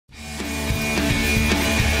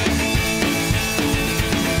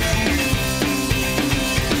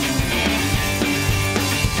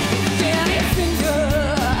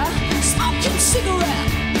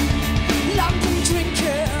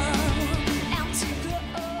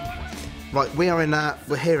Right,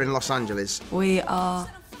 we're here in Los Angeles. We are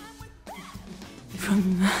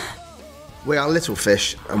from... We are Little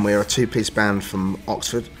Fish, and we are a two-piece band from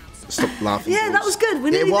Oxford. Stop laughing. Yeah, that was good.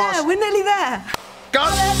 We're nearly there. We're nearly there. Go!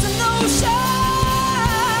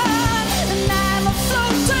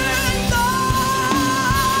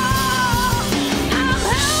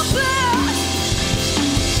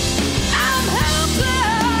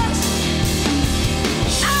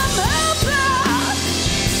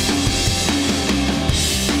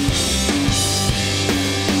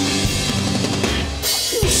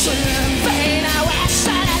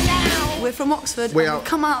 We're from Oxford. We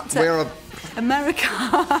come out to America.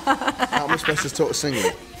 How am I supposed to talk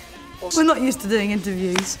singing? We're not used to doing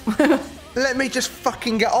interviews. Let me just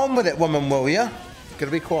fucking get on with it, woman, will you?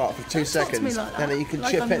 Gonna be quiet for 2 seconds, like then you can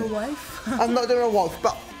like chip I'm in. Your wife. I'm not doing a wife,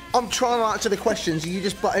 but I'm trying to answer the questions. You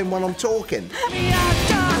just butt in when I'm talking.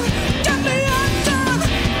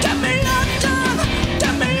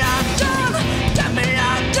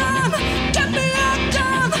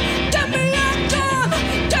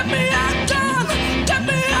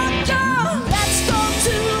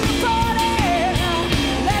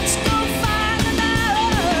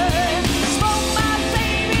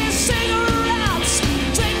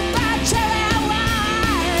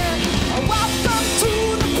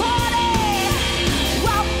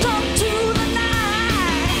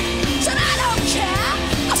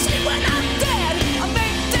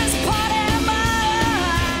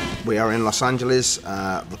 We are in Los Angeles,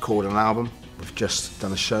 recording an album. We've just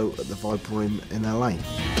done a show at the Vibe Room in LA.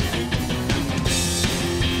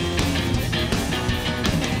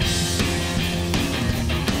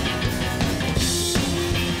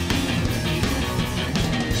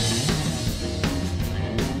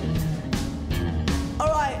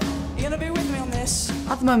 Alright, you're gonna be with me on this?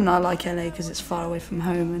 At the moment I like LA because it's far away from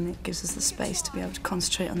home and it gives us the space to be able to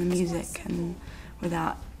concentrate on the music and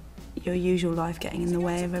without your usual life getting in the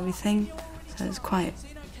way of everything. So that's quite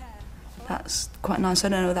nice. I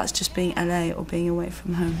don't know if that's just being LA or being away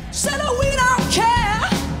from home. Said we don't care,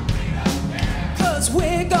 'cause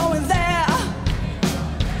we're going there.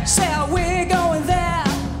 Said we're going there.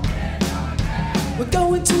 We're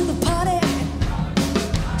going to the party.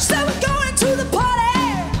 Said we're going to the party.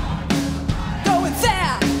 Going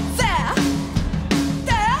there,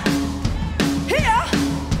 here,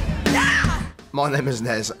 yeah. My name is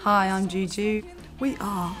Nez. Hi, I'm Juju. We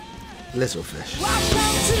are Little Fish.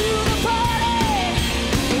 Welcome to the party.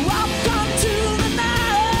 Welcome to the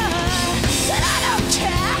night. Said I don't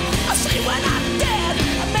care. I'll see when I'm dead.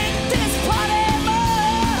 I make this party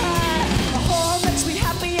mine. The horror makes me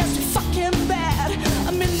happy as we fucking bad.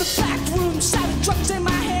 I'm in the back